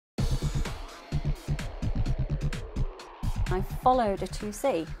I followed a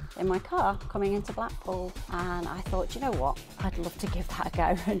 2C in my car coming into Blackpool, and I thought, you know what, I'd love to give that a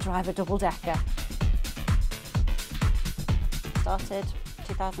go and drive a double-decker. Started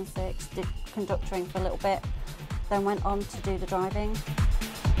 2006, did conductoring for a little bit, then went on to do the driving.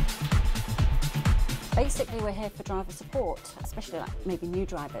 Basically, we're here for driver support, especially like maybe new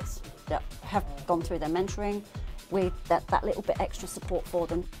drivers that have gone through their mentoring, with that little bit extra support for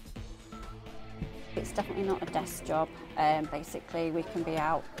them. It's definitely not a desk job. Basically, we can be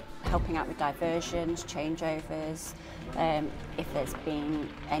out helping out with diversions, changeovers. If there's been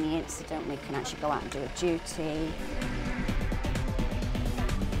any incident, we can actually go out and do a duty.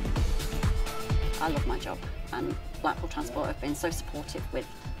 I love my job, and Blackpool Transport have been so supportive with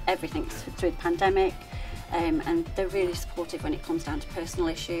everything through the pandemic, and they're really supportive when it comes down to personal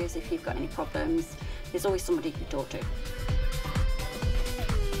issues. If you've got any problems, there's always somebody you can talk to.